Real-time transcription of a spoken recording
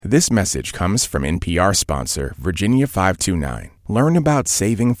This message comes from NPR sponsor Virginia 529. Learn about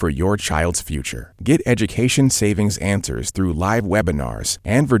saving for your child's future. Get education savings answers through live webinars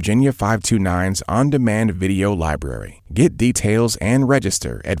and Virginia 529's on-demand video library. Get details and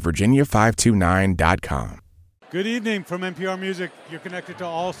register at virginia529.com. Good evening from NPR Music. You're connected to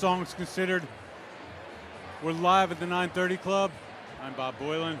All Songs Considered. We're live at the 930 Club. I'm Bob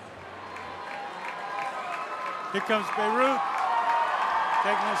Boylan. Here comes Beirut,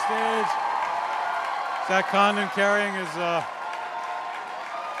 taking the stage. Zach Condon carrying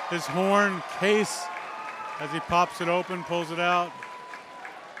his horn case as he pops it open, pulls it out.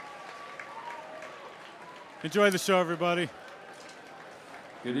 Enjoy the show, everybody.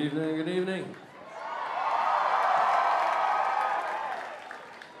 Good evening, good evening.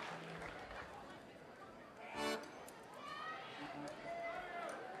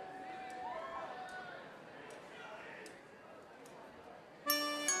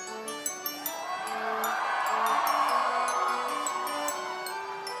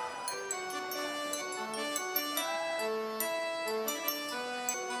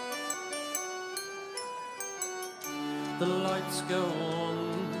 The lights go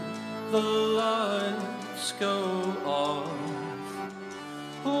on, the lights go off.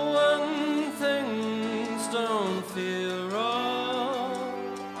 When things don't feel right,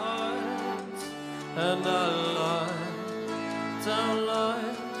 and I lie down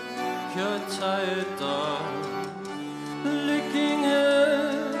like a tired dog, licking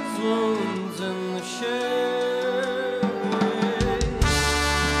his wounds in the shade.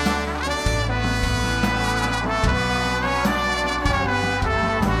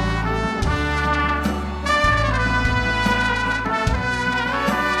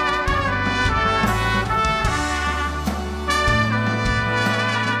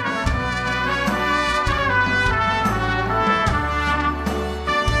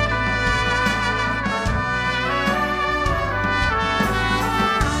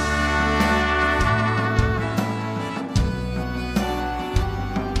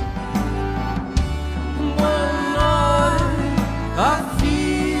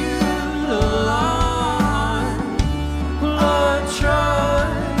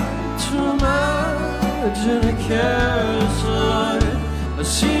 A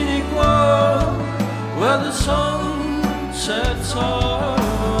scenic world where the sun sets off,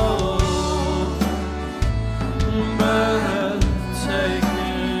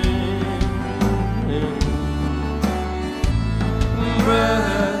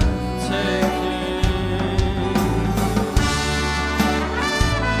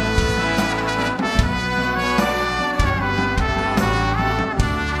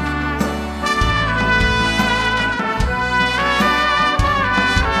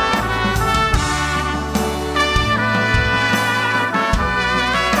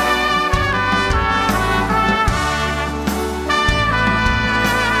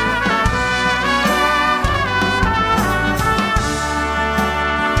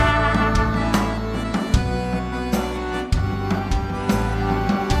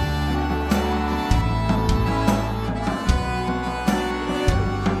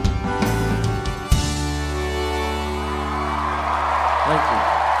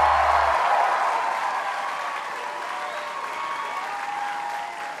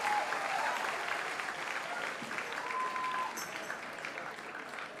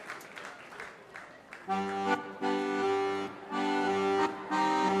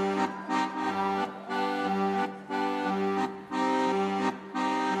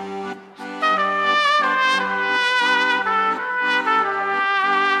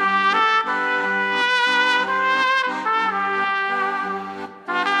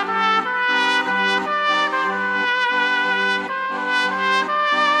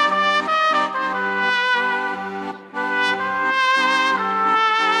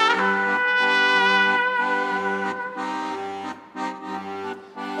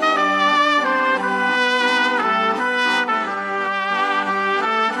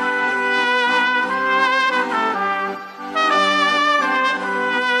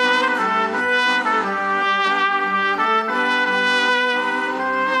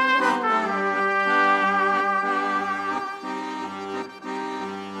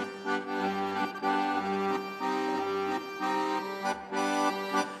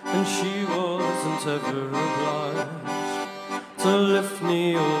 and she wasn't ever obliged to lift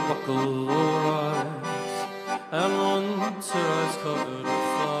me or buckle or rise. And once her eyes covered with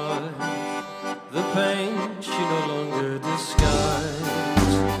flies, the pain she no longer disguised.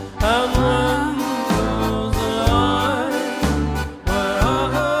 And when there was a line where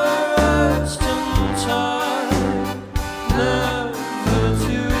I rest and tied, never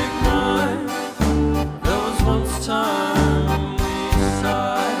to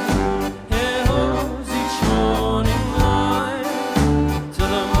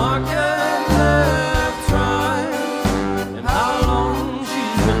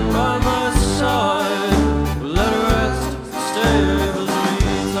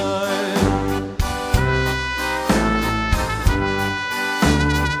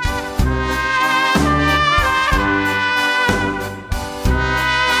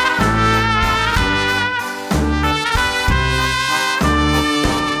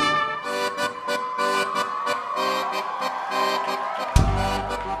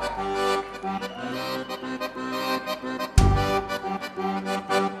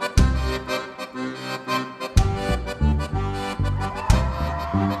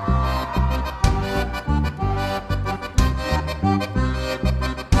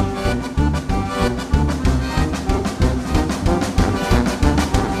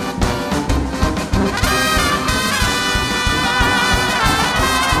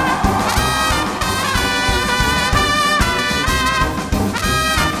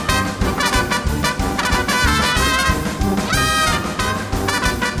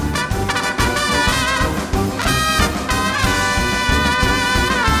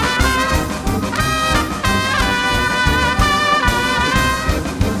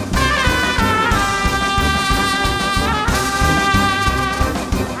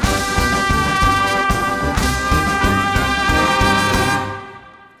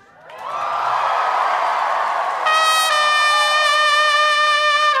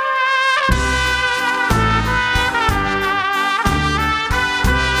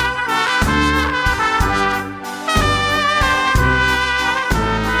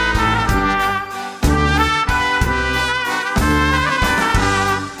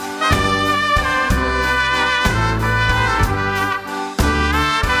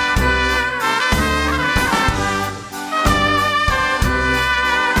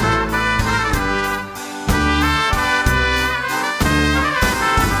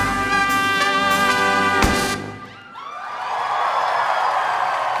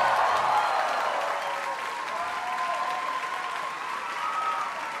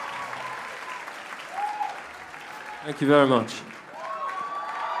Thank you very much.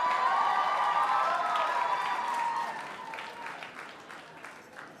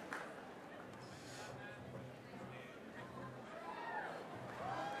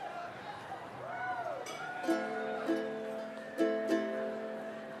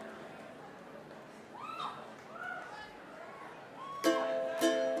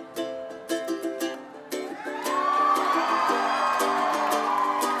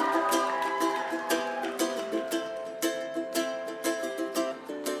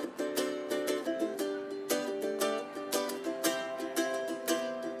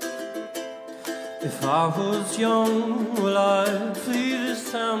 If I was young, well, I'd flee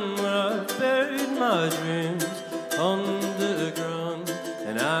this town where I buried my dreams underground.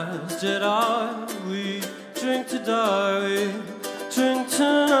 And as did I, we drink to die, we drink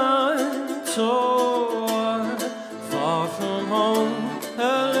tonight. So I, far from home,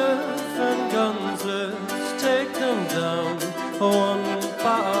 elephant guns, let's take them down. One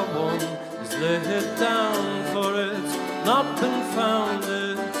by one, let's lay it down, for it's not been found,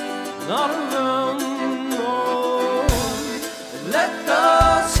 it's not around. Oh, let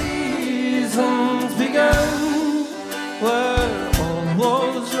the seasons begin where all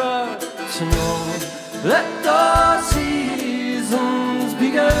was right and wrong. Let the seasons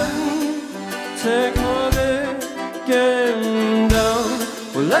begin. Take my big game down.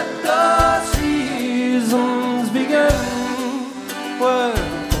 Well, let the seasons begin where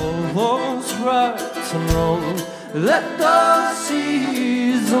all was right and wrong. Let the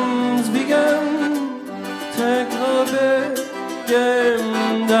seasons begin. Take the big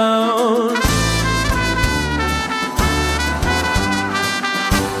game down.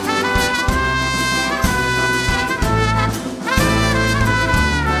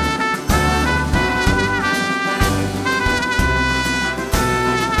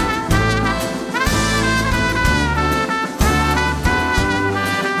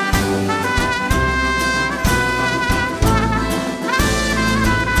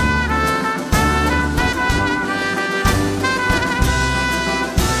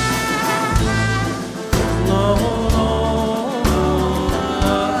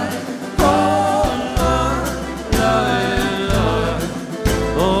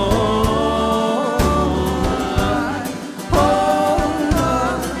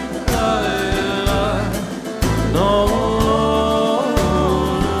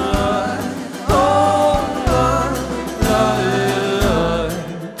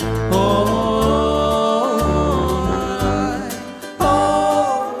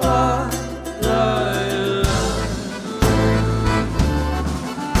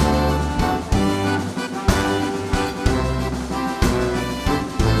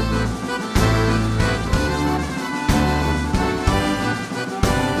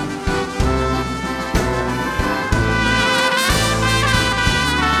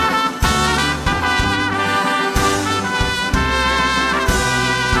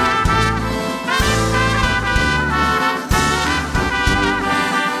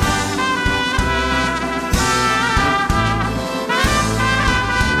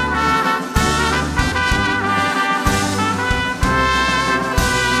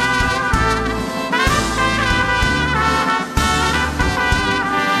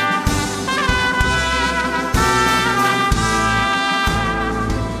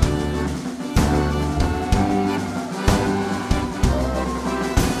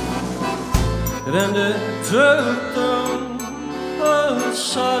 Then the drift on the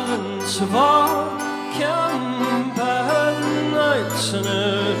silence of our camp at nights, and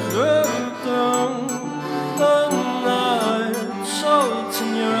it drift on the night, salt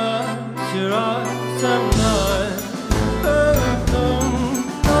in your eyes, and I drift on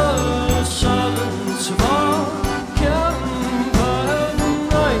the silence of our camp at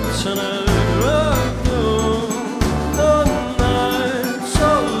nights, and it drift on the night,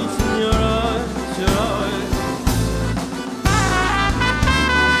 salt in your eyes.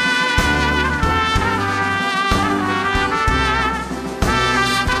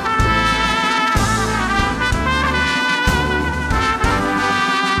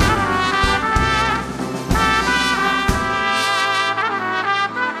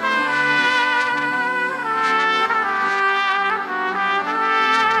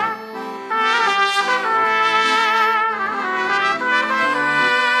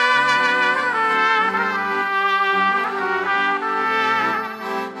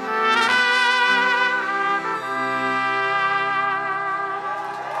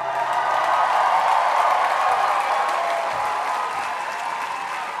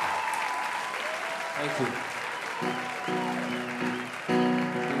 Thank you.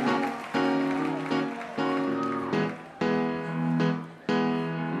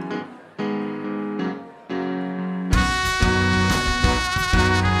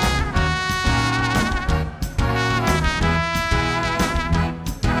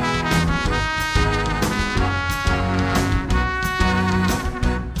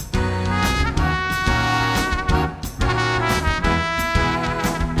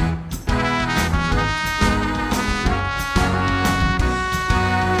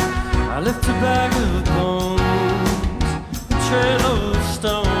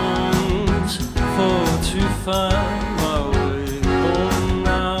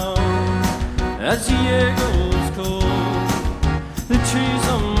 as the year goes cold, the trees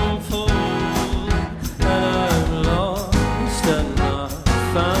unfold, and I'm lost and not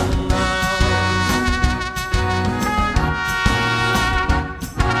found now.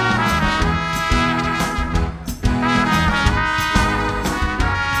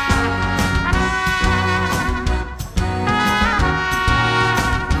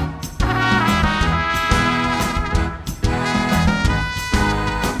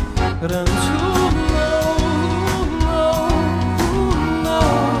 But I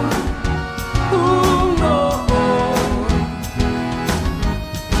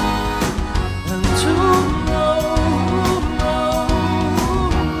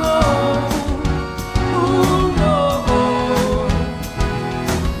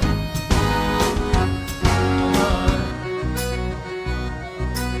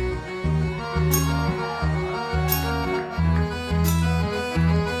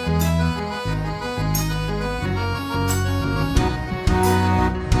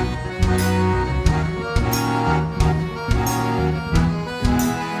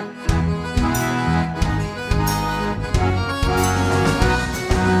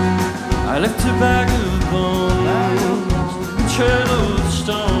left a bag of bones, a trail of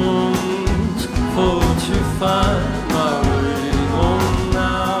stones, for to find my way home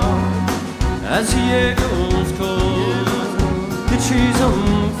now. As the year goes cold, the trees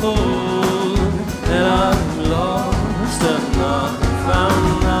unfold, and I'm lost and not found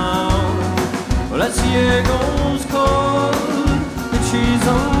now. Well, as the year goes cold, the trees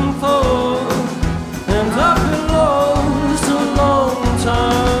unfold, and I've been lost a long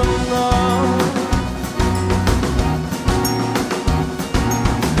time.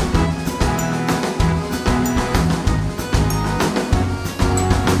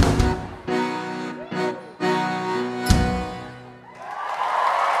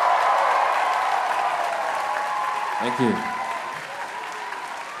 Thank you.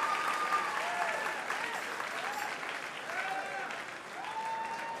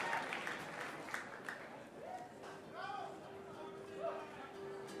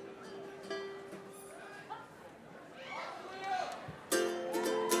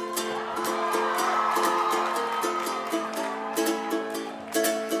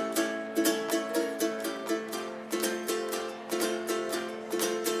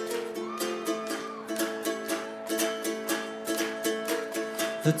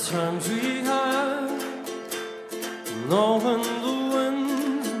 The times we had, knowing the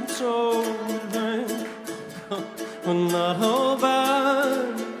winds and so rain were not all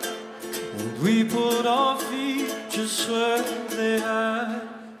bad, and we put our feet just where they had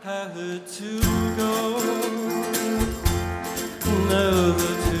to go,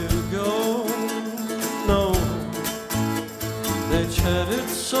 never to go, no, they chatted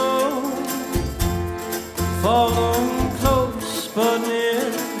so, following close but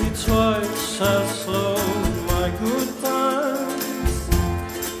nearly twice as slow. My good times,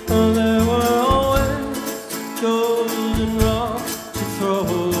 there were always golden rocks to throw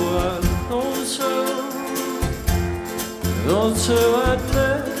at those who had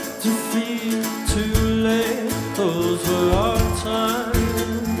left to feed too late. Those were our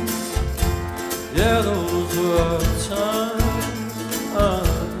times, yeah, those were our times.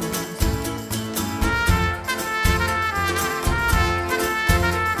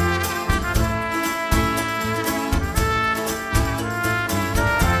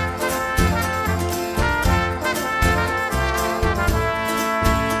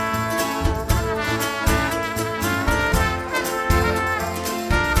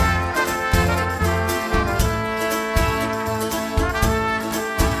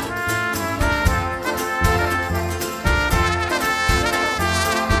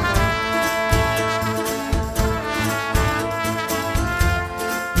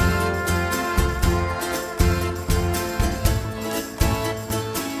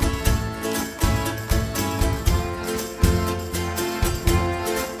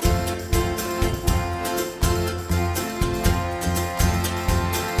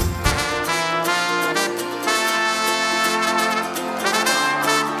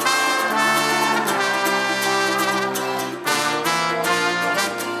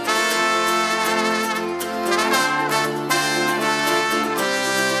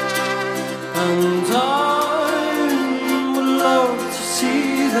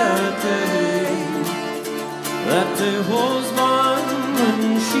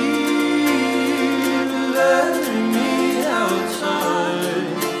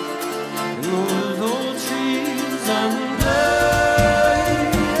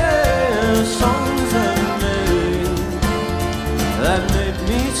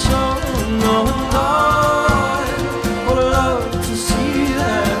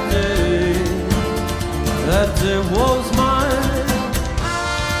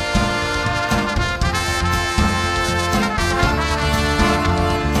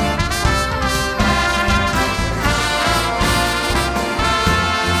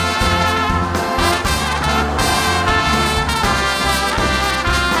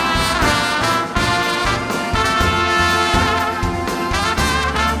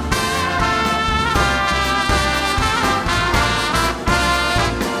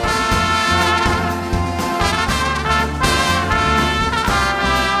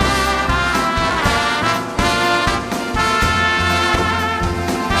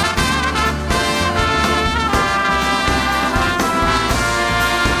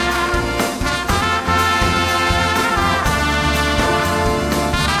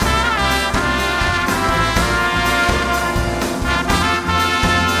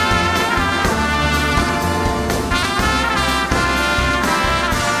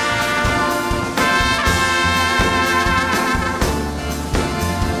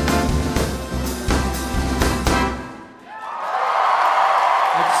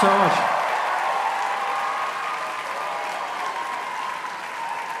 Thank you so much.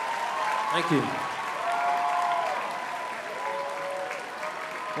 Thank you.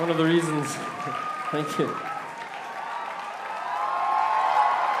 One of the reasons, thank you.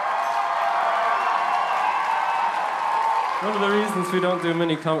 One of the reasons we don't do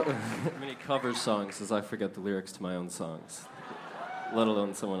many cover songs is I forget the lyrics to my own songs, let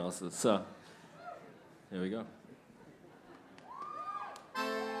alone someone else's. So, here we go.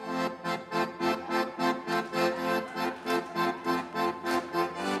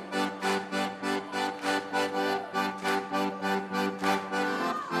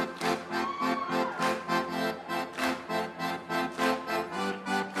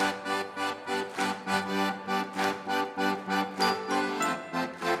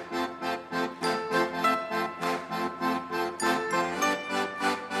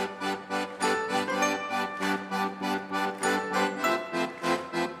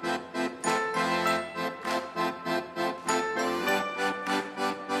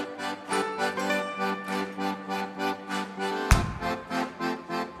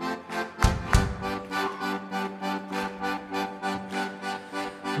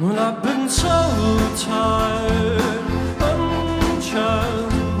 Well, I've been so tired,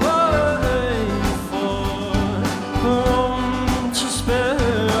 unchild, waiting for room to spare.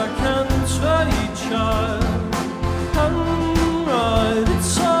 I can't wait, child, and ride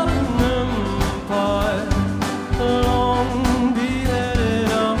its on an empire. Long beheaded,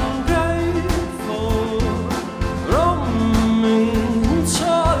 I'm grateful, roaming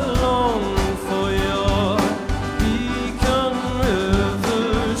so long for your beacon river.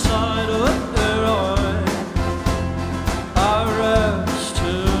 Side of their eye, I rest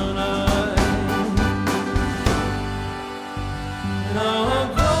tonight. Now I'm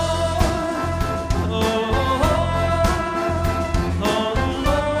gone, oh, oh, oh,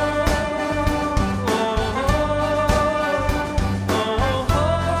 oh,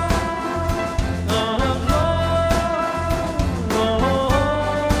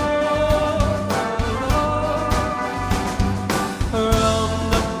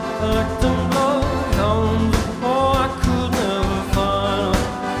 around like them bloodhounds. Oh, I could never find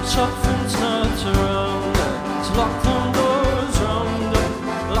what suffering's not around it. So lock them doors round it,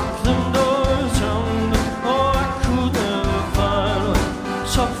 lock them doors round it. Oh, I could never find what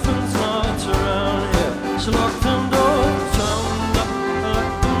suffering's not around here. So lock them doors round it,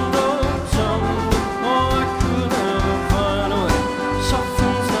 lock them doors round it. Oh, I could never find what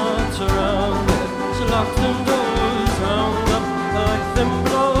suffering's not around it. So lock them doors round it, like them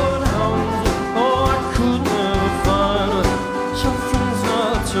bloodhounds. Oh, I could never find it. Something's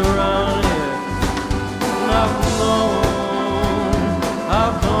not around here. And I've known,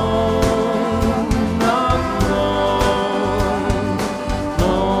 I've known, I've known,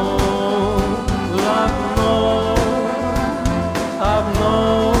 known. Well, I've known, I've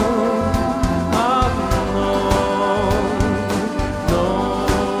known, I've known,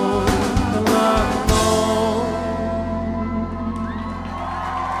 known, and I've known.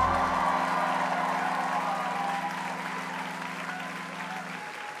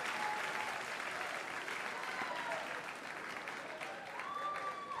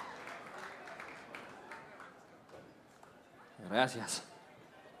 Gracias.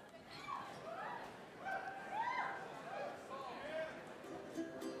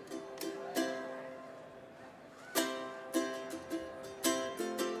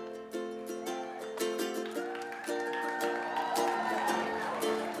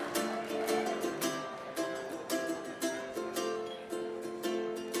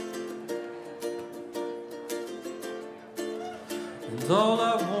 And all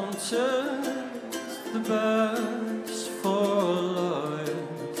I wanted is the best for our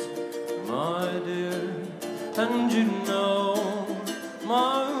lives, my dear. And you know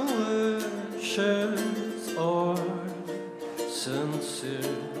my wishes are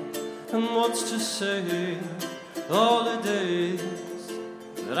sincere. And what's to say all the days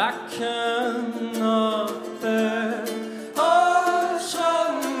that I cannot bear? Oh,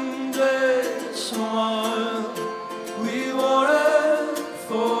 someday, smile. We wanted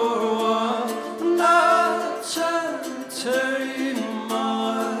for a while, and I tempted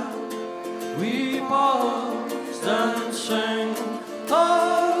mile. We paused and sang.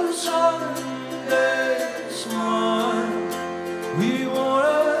 Oh, Sunday, smile. We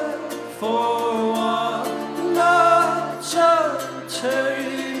wanted for a while, and I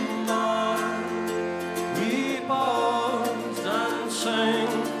tempted mile. We paused.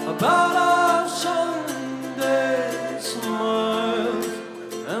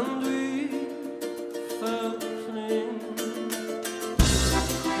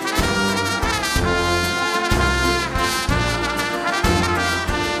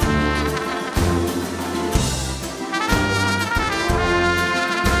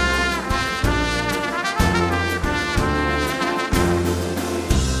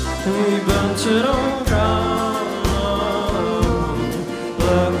 and we burnt it on the ground.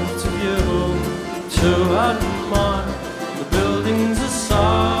 Left a view to admire the buildings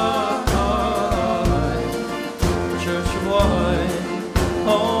aside. Church of White,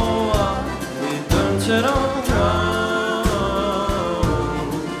 oh, we burnt it on the ground.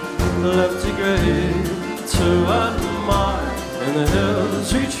 Left a grave to admire, and the hills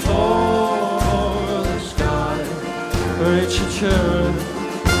reach for the sky. Reach a church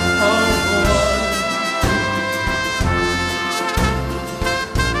of white.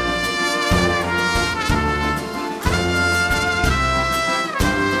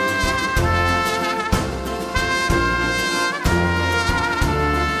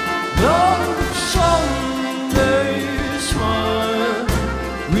 Long Sunday smile,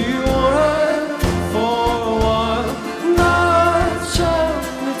 we wore it for a while. Not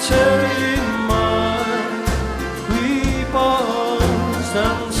cemetery mile, we buzzed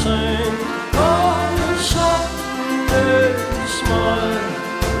and sang. On Sunday smile,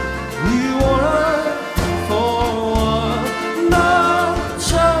 we wore it for a while. Not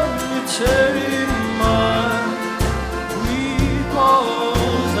cemetery mile, we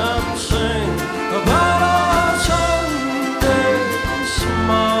paused and sang about our Sunday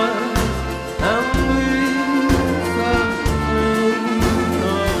smile, and we felt free.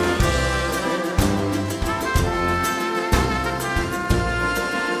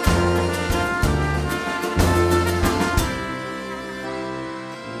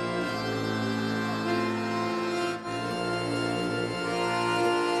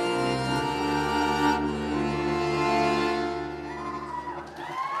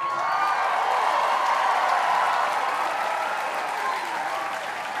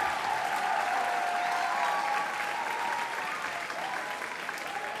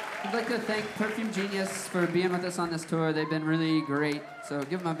 I'd like to thank Perfume Genius for being with us on this tour. They've been really great, so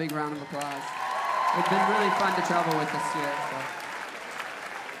give them a big round of applause. It's been really fun to travel with us here. So.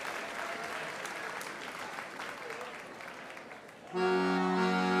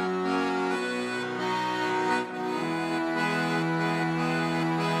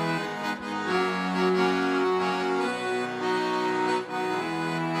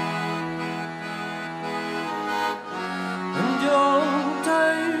 And your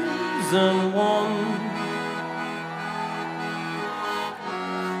days and one,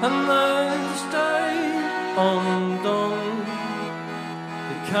 and this day undone,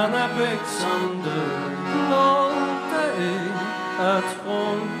 the cannabis under all day at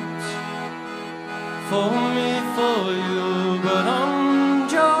once. For me, for you, but I'm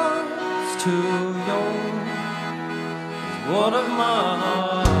just too young. What of my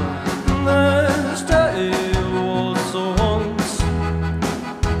heart? This day was the once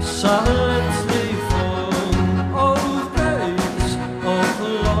silently full of grace of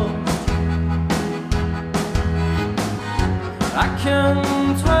love. I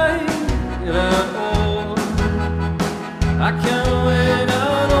can't wait at all. I can't wait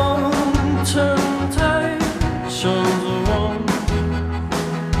at all. Temptations are wrong.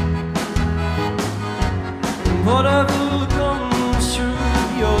 Whatever comes through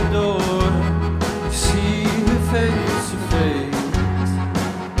your door, see you face to face.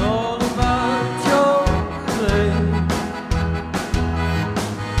 All about your play.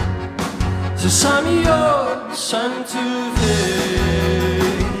 So sign me your Santa Fe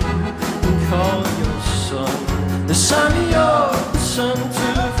and call your son. Sign me your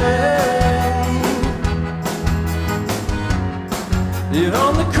Santa Fe. You're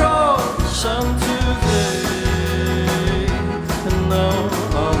on the cross, Santa Fe. And now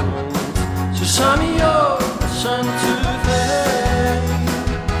I won't. So sign me your Santa Fe.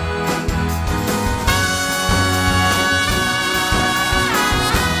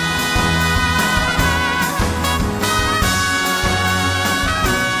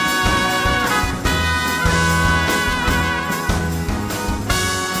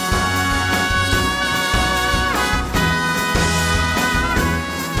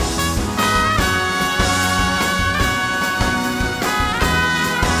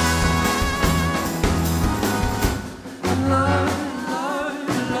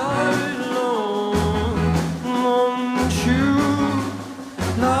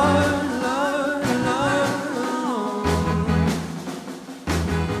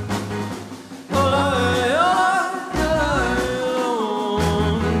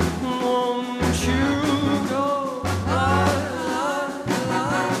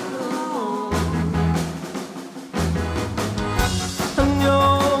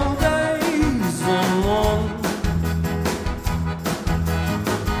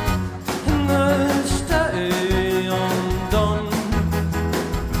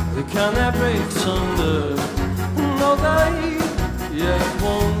 Can they break asunder? No, they yet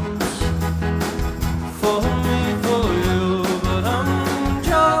won't. For me, for you, but I'm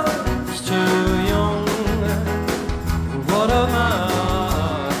just too young. What am I?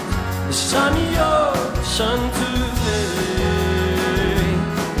 The sun, your son today.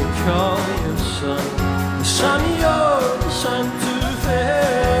 We'll call your son. The sun, your son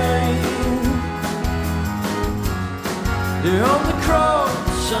today. You're on the cross.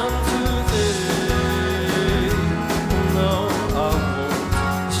 Son today, no, I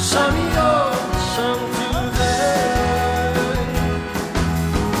won't. Son, your son today.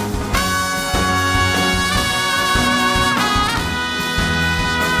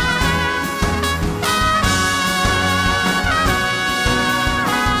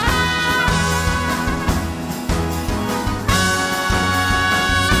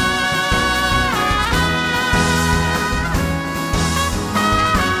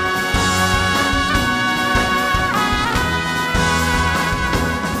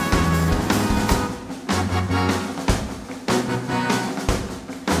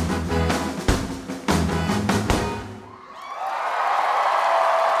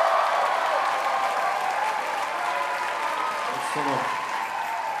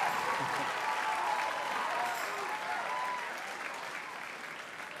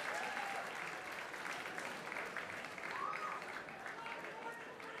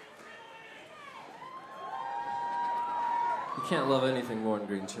 You can't love anything more than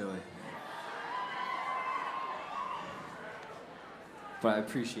green chili. But I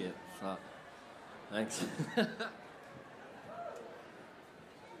appreciate it. So, thanks.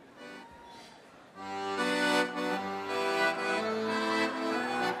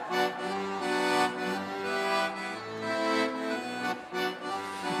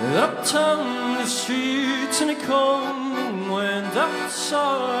 Uptown the streets in a comb went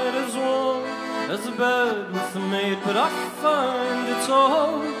outside as warm as the bed with the maid, but I find it's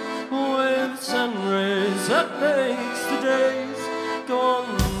all waves and rays that makes the days go on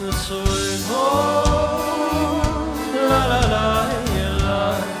this way. Oh, la la la, yeah, la.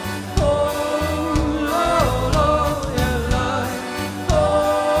 Oh, la la, yeah, la. Oh,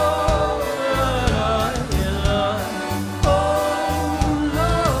 la la, yeah, la. Oh, la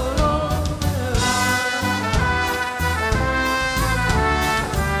la, yeah, la.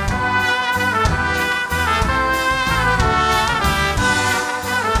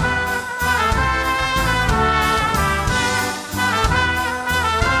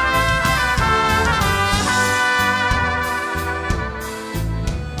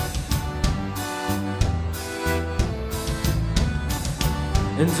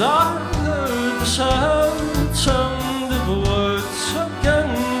 And I heard the sound of words again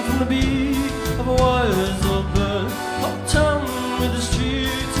from the beat of a wise old bird. Uptown with the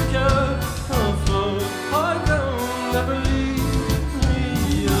streets of care afloat, high ground never leaves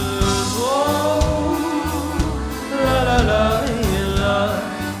me alone. Oh, la la la, yeah, la.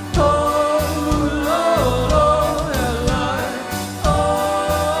 Oh, la la, yeah, la. Oh,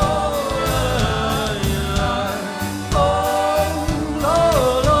 la la, yeah, la. Oh, la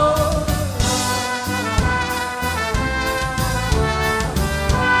la.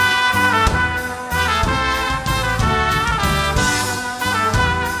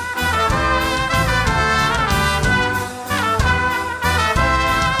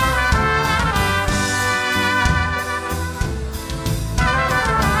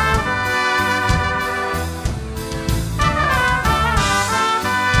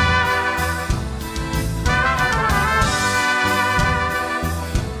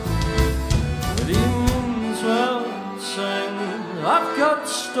 Good evenings, well sang. I've got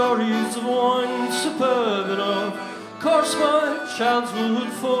stories of wine superb enough. Course my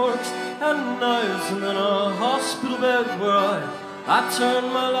childhood forks and knives, and then a hospital bed where I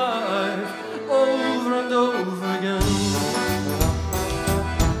turned my life over and over again.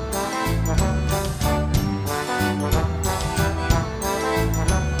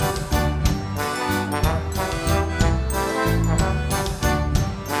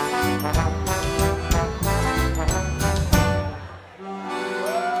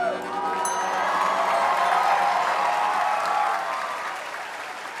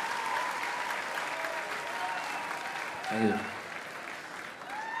 Thank you.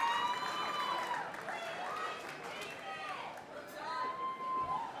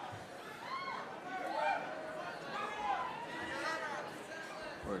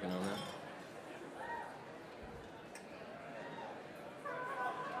 Working on that.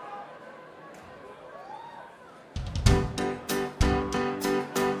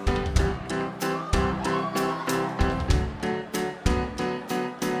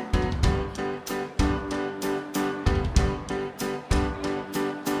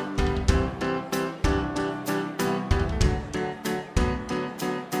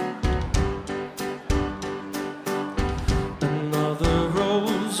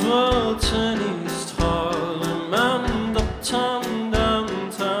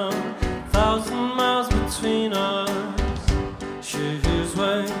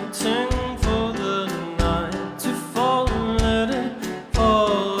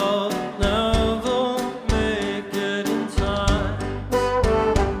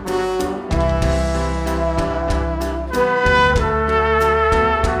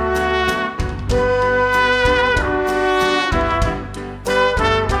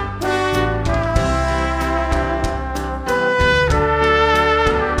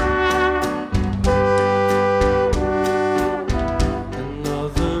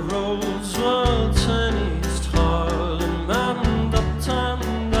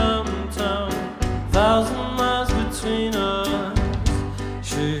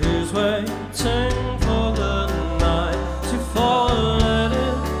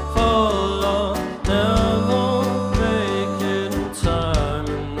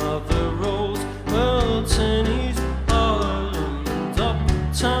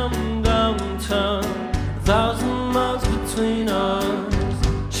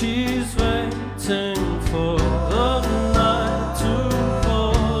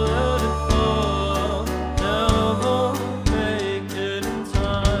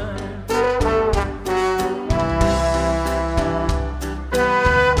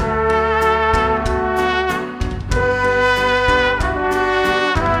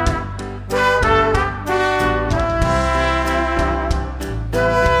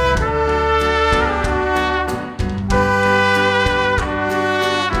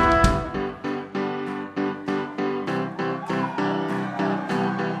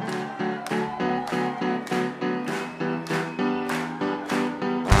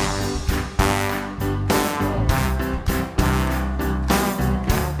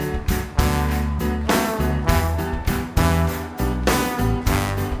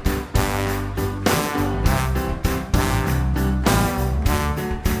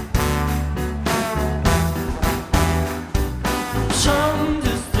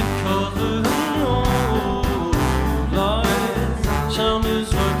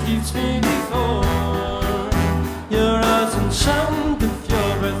 keeps me before your eyes and sound of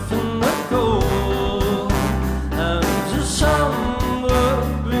your breath in the cold, and the sound will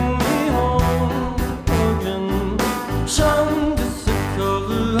bring me home again. Sound is the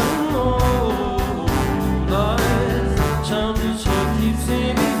color I know. Life, sound is what keeps me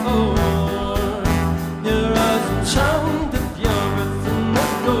before your eyes and sound of your breath in the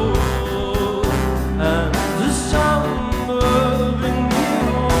cold, and the sound will bring me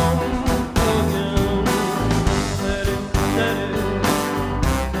home again.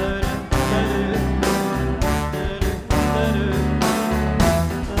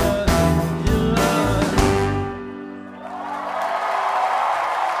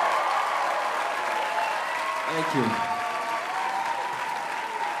 Thank you.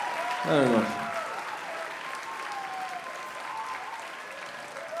 Very much.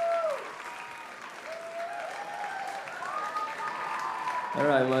 All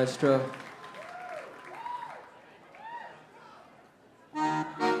right, maestro.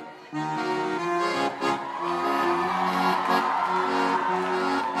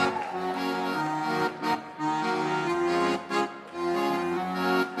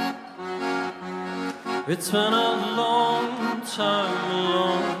 It's been a long time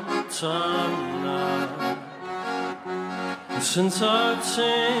now since I've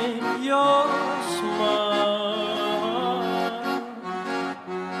seen your smile,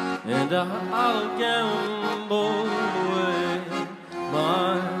 and I'll gamble away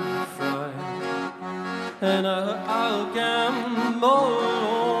my fright, and I'll gamble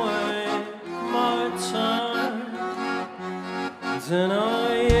away my time. Then a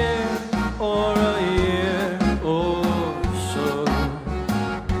year or a year or so,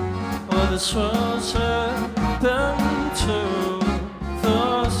 or the swells have been to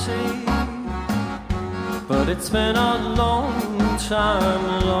the sea. But it's been a long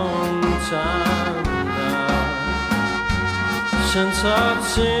time now since I've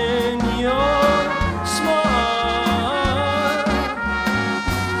seen your smile.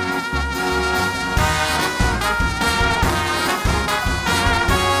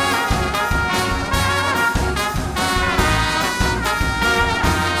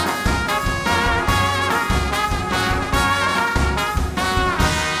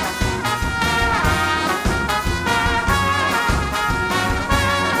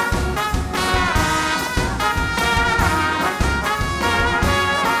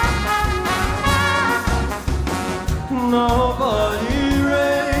 Nobody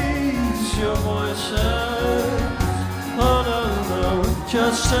raise your voices. Oh no, no,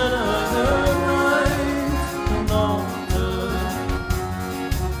 just another night. No,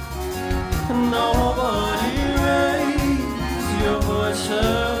 nobody raise your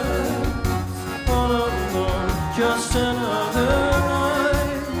voices. Oh no, no, just another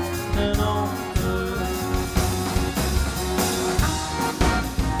night. And all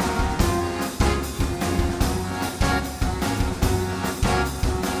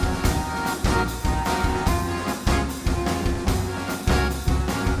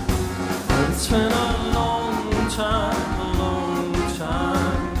it's been a long time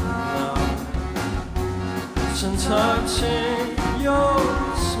now since I've seen your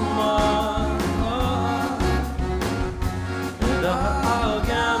smile, and I'll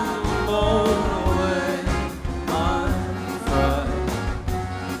gamble away my pride,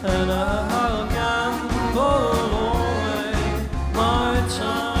 and I'll gamble away my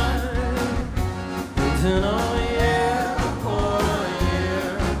time. And in a year or a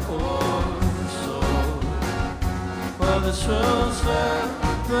year or so, well, the swells have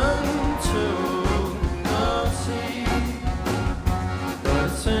been to the sea. But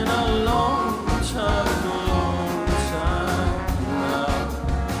it's been a long time now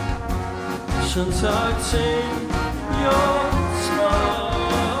since I've seen your smile.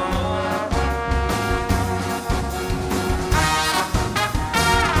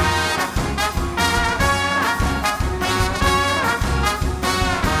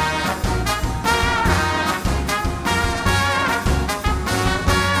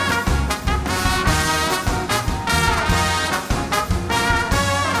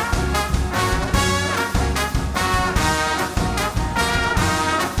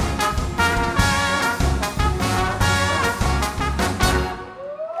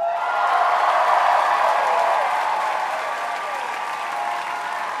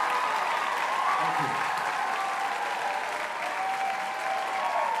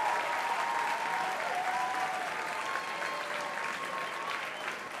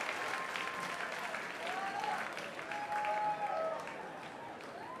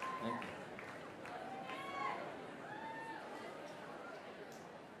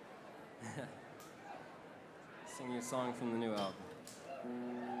 sing you a song from the new album.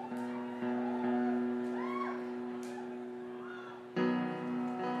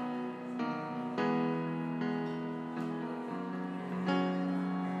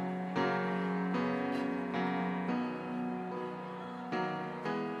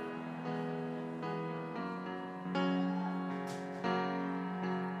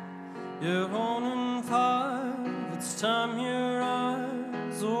 You're on in 5, it's time your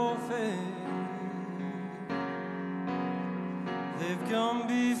eyes will fade. They've gone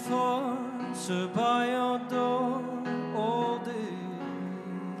before, so by your door all day.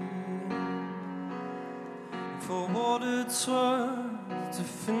 For what it's worth,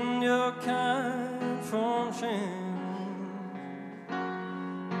 defend your kind from shame.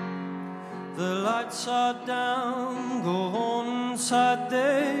 The lights are down, go on inside,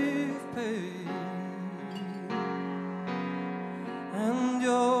 they've paid. And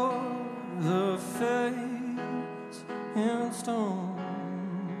you're the face in stone.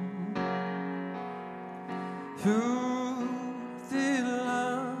 Through the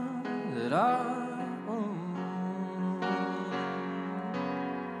land that I own.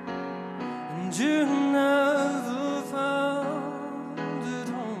 And you never found it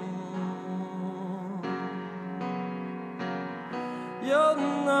home. You're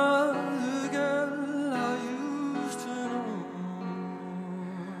not the girl I used to know.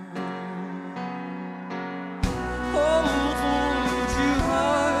 Oh, would you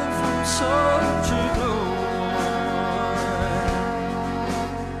hide from such a glow?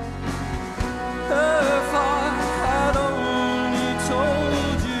 If I had only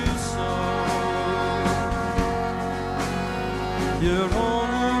told you so. You're on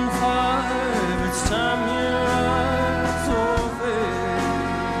in 5, it's time your eyes will fade.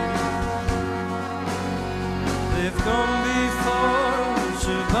 They've gone before,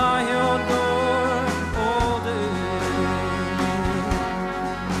 so by your door all day.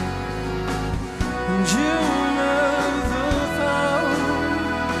 And you never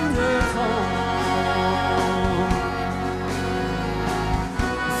found it home.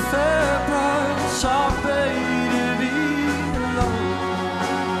 Fair price I paid to be alone.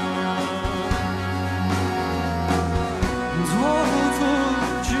 And what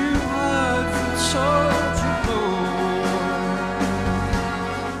would you hide from such a blow?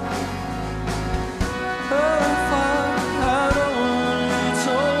 If I had only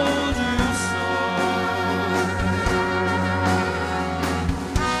told you so.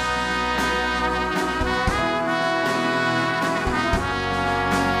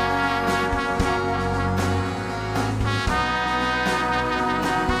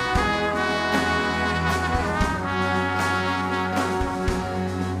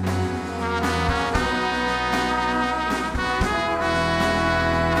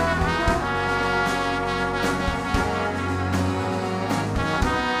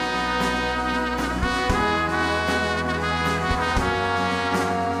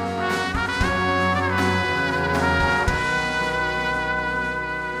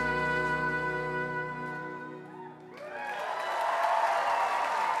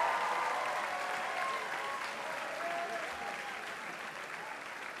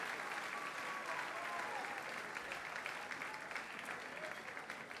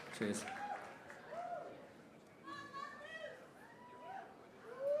 Cheers.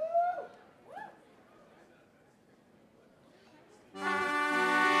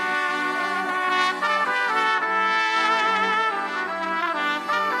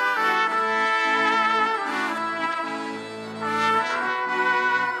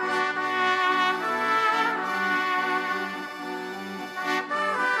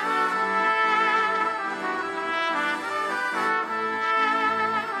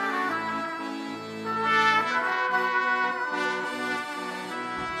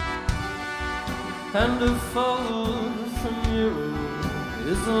 And to fall from you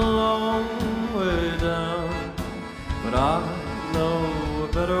is a long way down, but I know a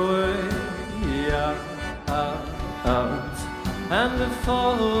better way out. And to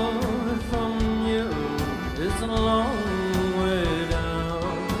fall from you is a long way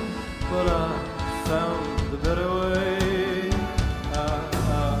down, but I found the better way out.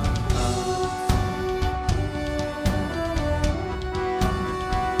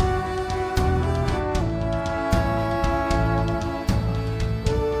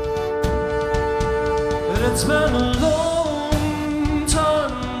 It's been a long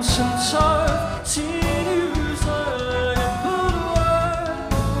time since I've seen you smile. You put away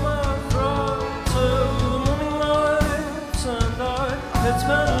my throat till the morning lights, and it's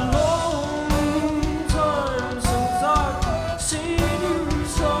been a long time since I've seen you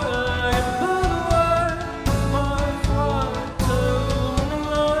smile. You put away my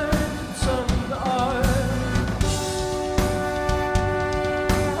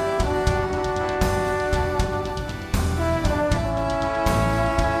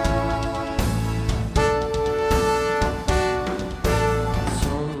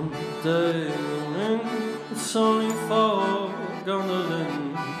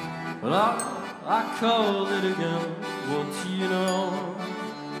called it again, what you know?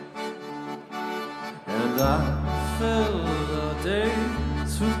 And I filled our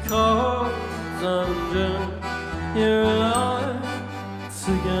days with cards and gin. You're alive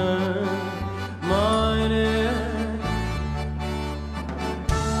again, my dear.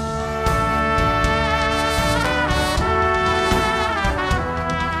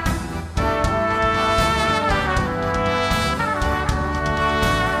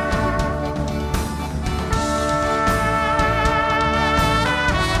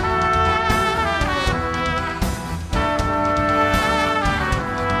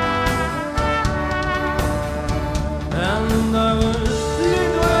 And I was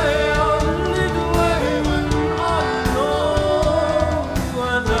lead away when I know.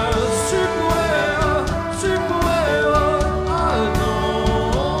 And I strip away what I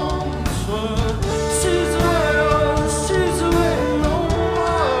don't. So she's away, no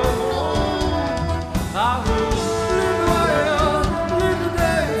more. I will lead the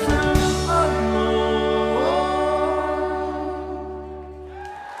day till I know.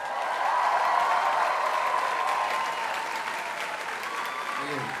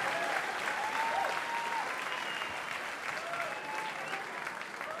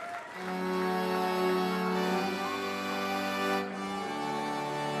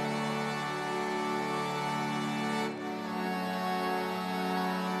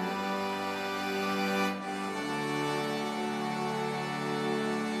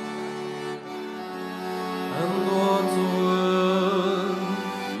 And what were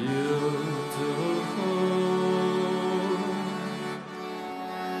beautiful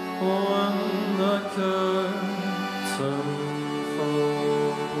when the curtain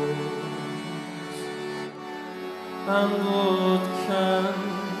falls? And what can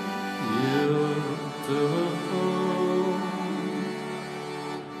you do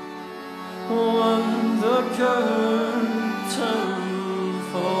when the curtain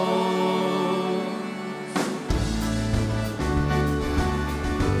falls?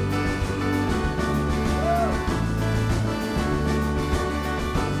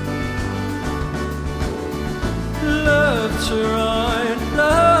 Left to right,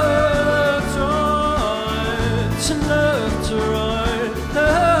 left to right, left to right,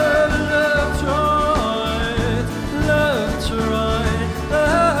 left to right, left to right,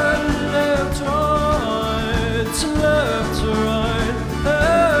 left to right, left to right,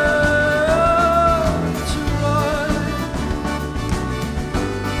 left to right.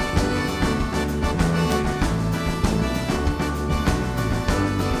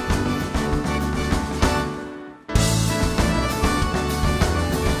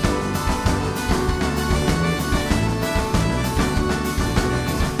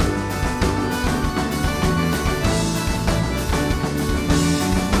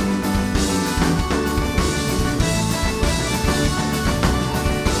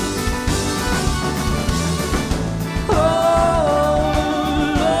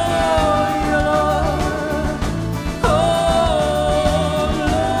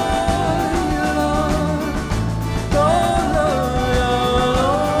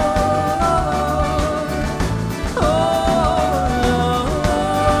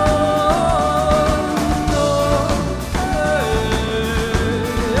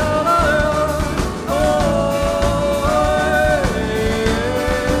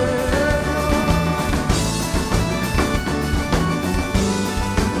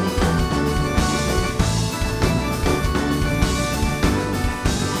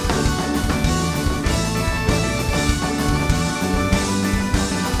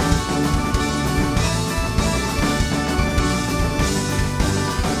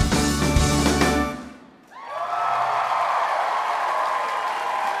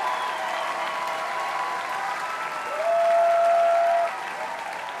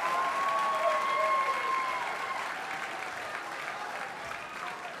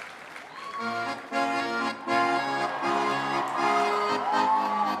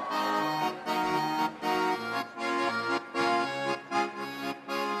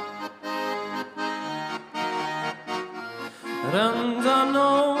 And I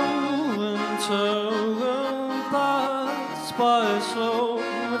know winter will pass by slow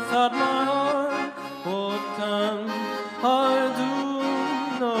without my heart. What can I do?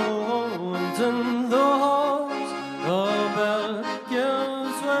 No, and in the halls the bell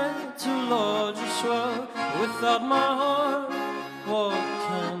gives way to larger swell. Without my heart, what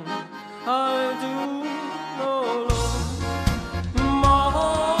can I do? No, Lord. My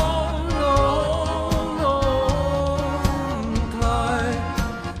heart, Lord, Lord, Clyde.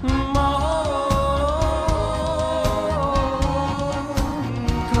 My heart,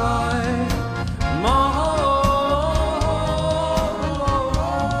 Clyde. My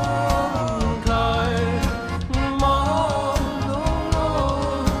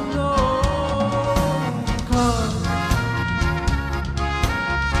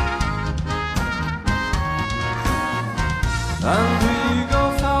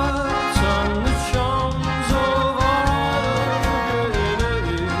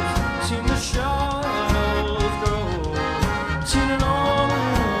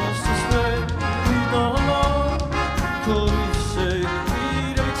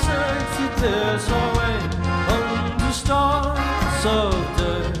this away under stars of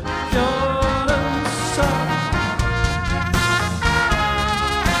the pure sun.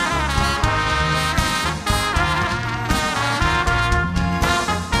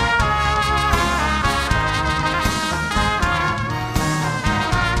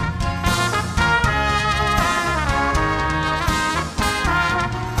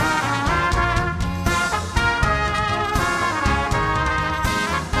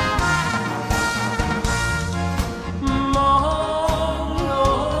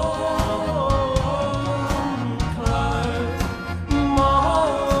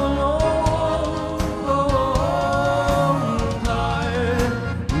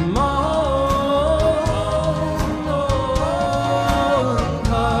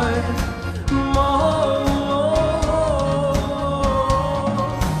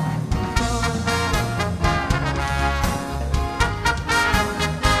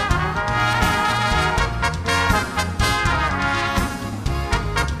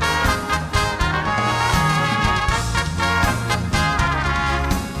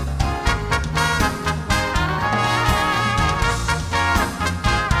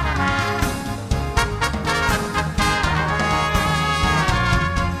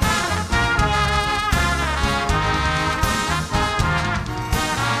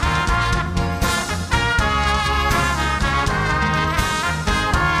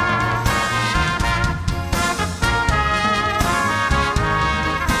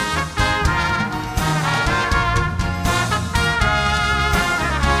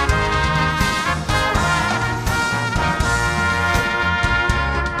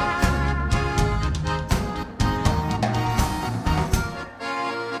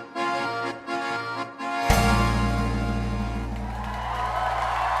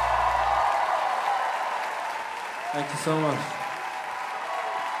 Thank you so much.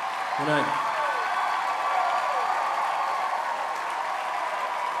 Good night.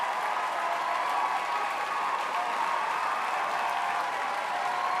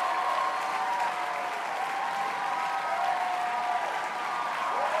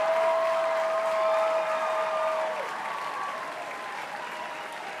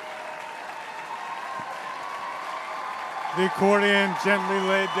 The accordion gently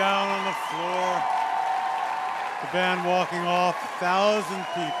laid down on the floor. The band walking off, 1,000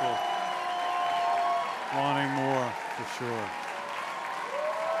 people wanting more, for sure.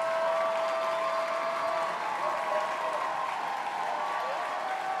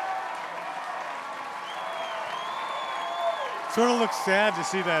 Sort of looks sad to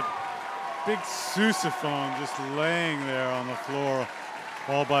see that big sousaphone just laying there on the floor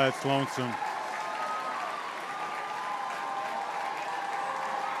all by its lonesome.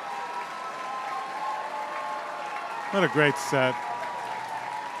 What a great set.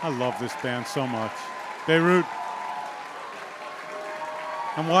 I love this band so much. Beirut.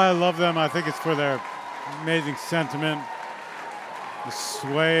 And why I love them, I think it's for their amazing sentiment, the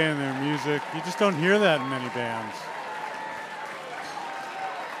sway in their music. You just don't hear that in many bands.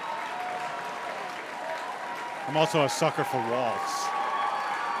 I'm also a sucker for waltz.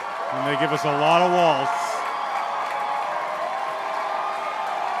 And they give us a lot of waltz.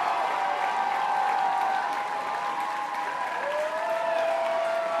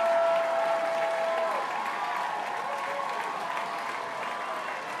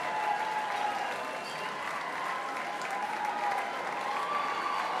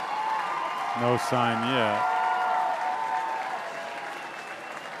 No sign yet.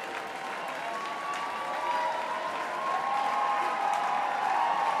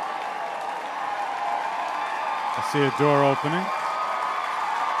 I see a door opening.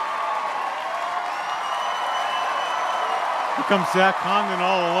 Here comes Zach Condon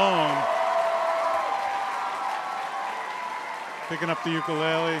all alone. Picking up the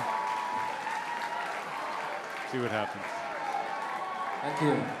ukulele. See what happens. Thank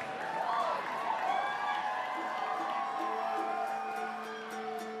you.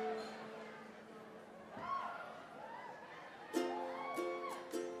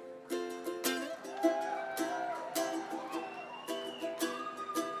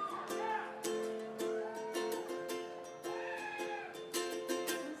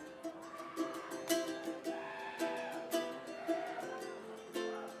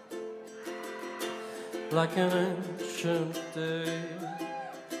 Like an ancient day,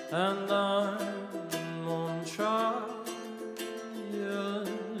 and I'm on trial. You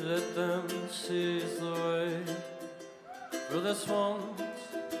let them seize the way. For this once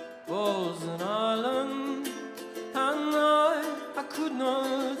was an island, and I could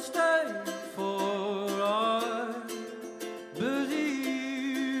not stay, for I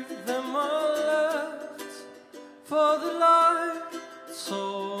believe there must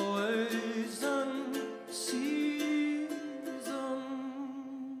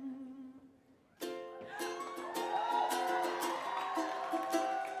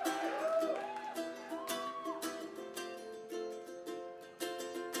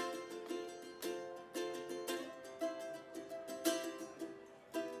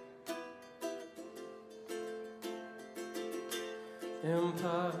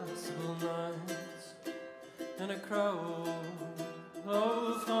impassable nights in a crowd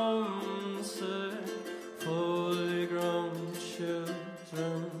of homesick, fully grown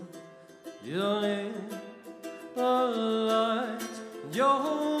children. You lit a light, your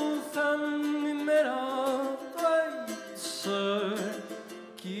whole family made of wurlitzer.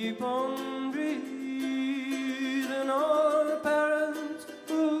 Keep on breathing. Our parents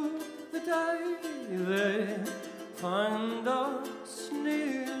rule the day they find us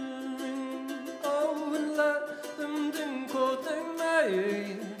kneeling. Oh, and let them think what they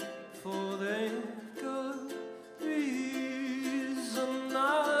may, for they've got reason. I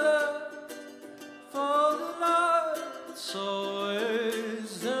left for the lights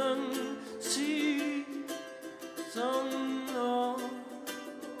always and see some no.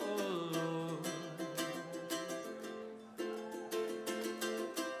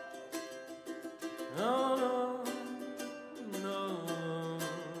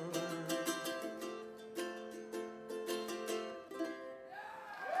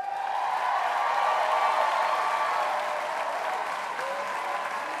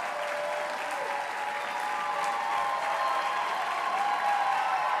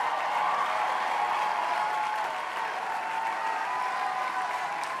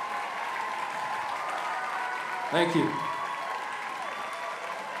 Thank you.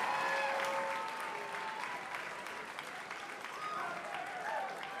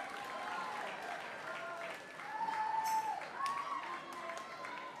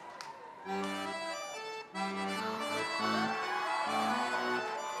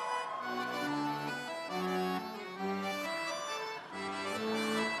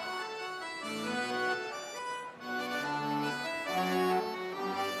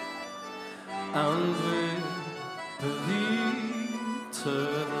 And we believe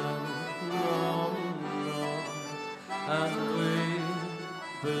turn on, and we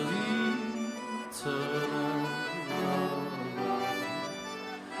believe turn on,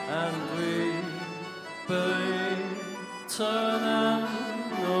 and we believe turn on,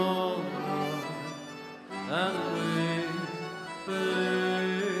 and we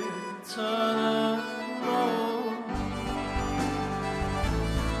believe turn on.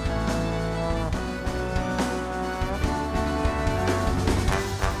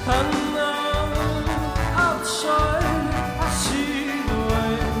 And now outside I see the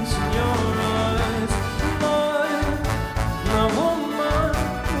waves in your eyes. Now woman,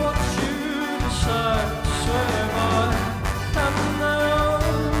 what you decide to swear by. And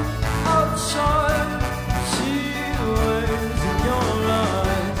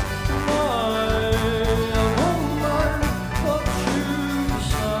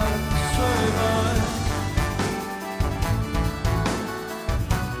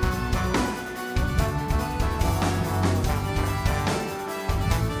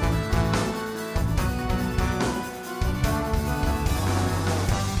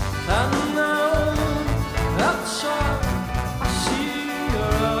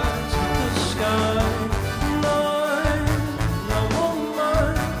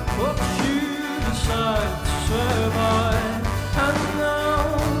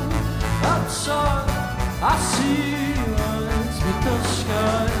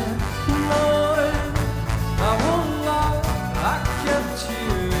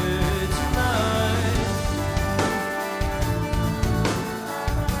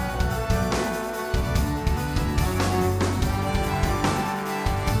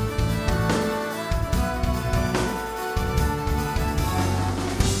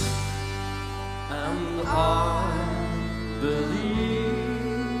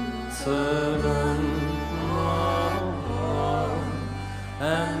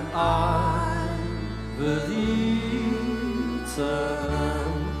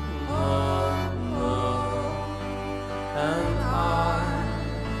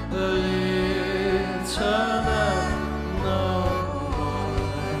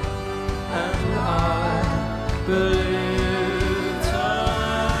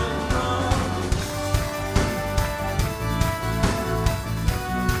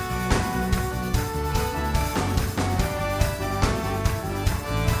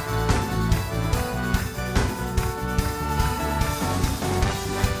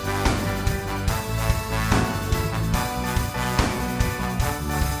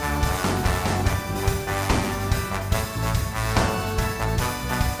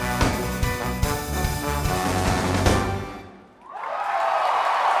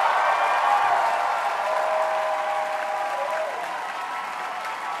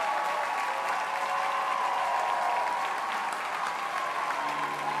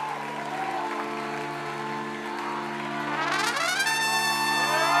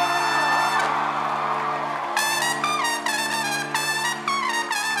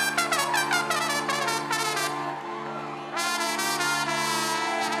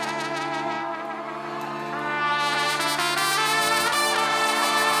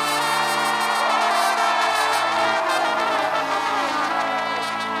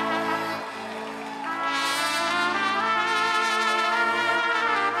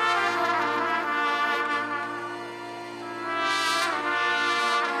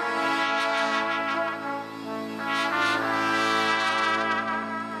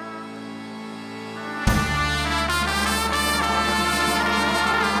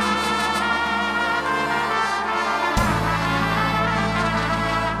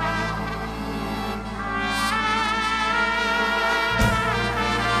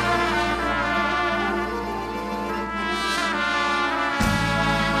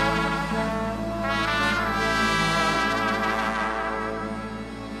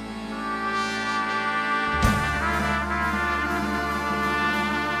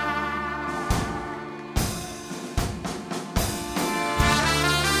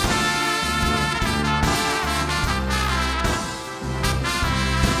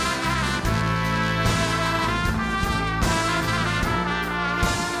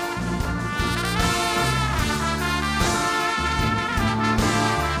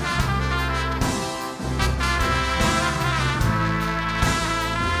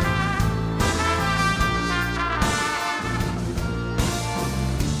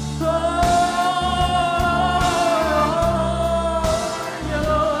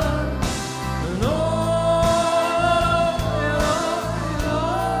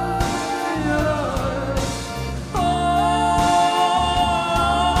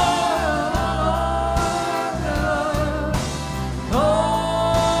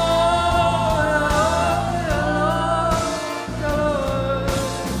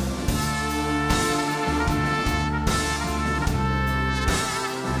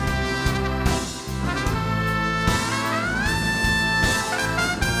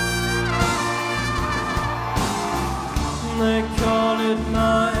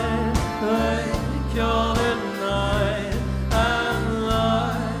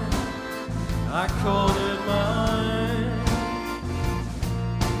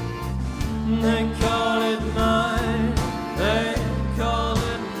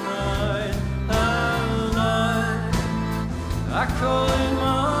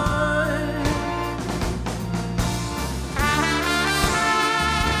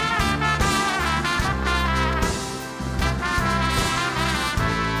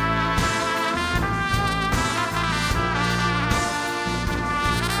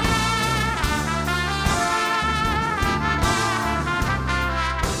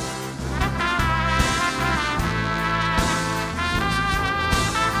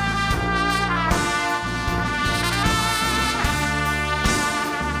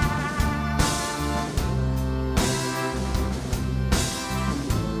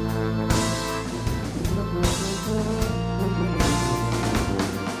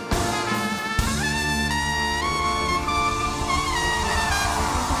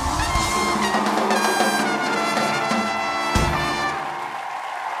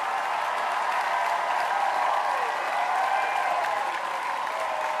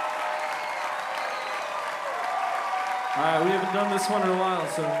All right, we haven't done this one in a while,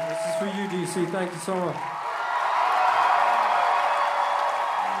 so this is for you, DC. Thank you so much.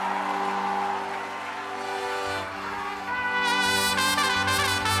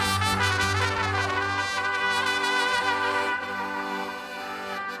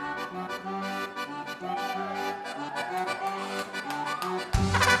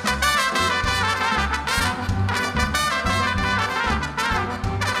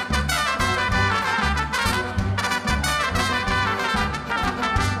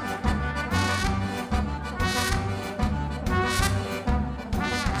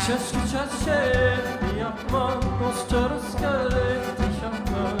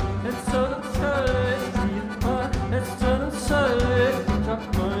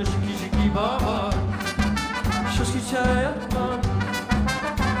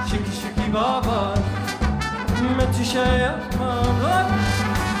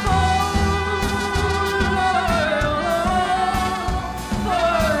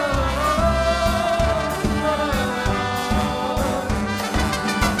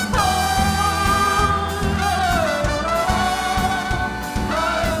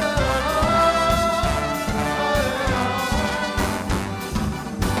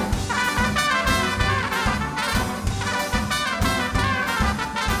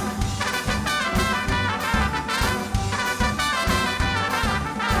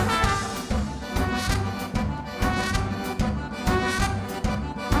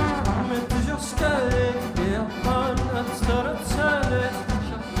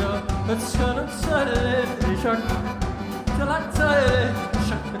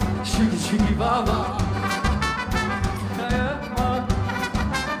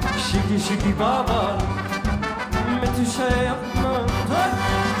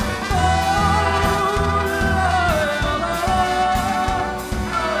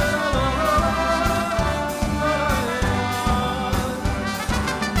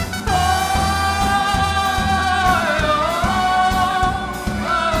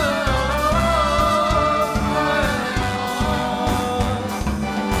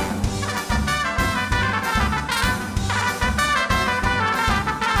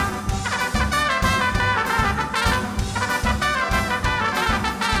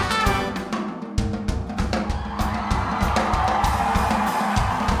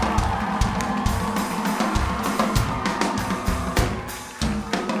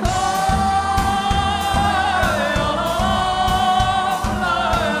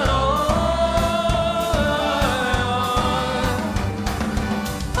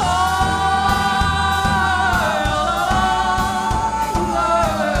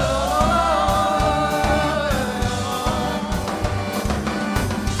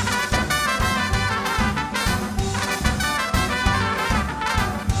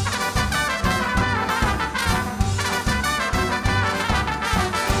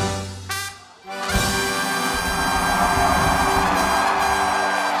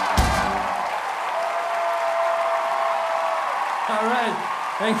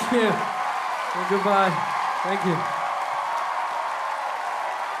 Thank you. And goodbye. Thank you.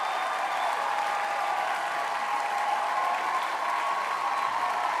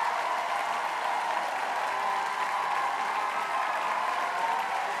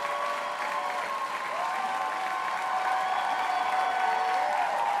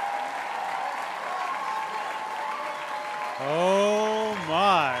 Oh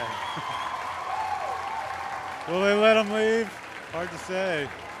my. Will they let him leave? Hard to say.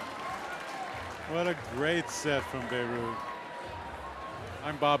 What a great set from Beirut.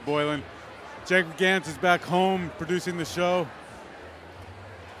 I'm Bob Boylan. Jacob Gantz is back home producing the show.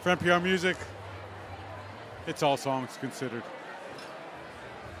 For NPR Music, it's All Songs Considered.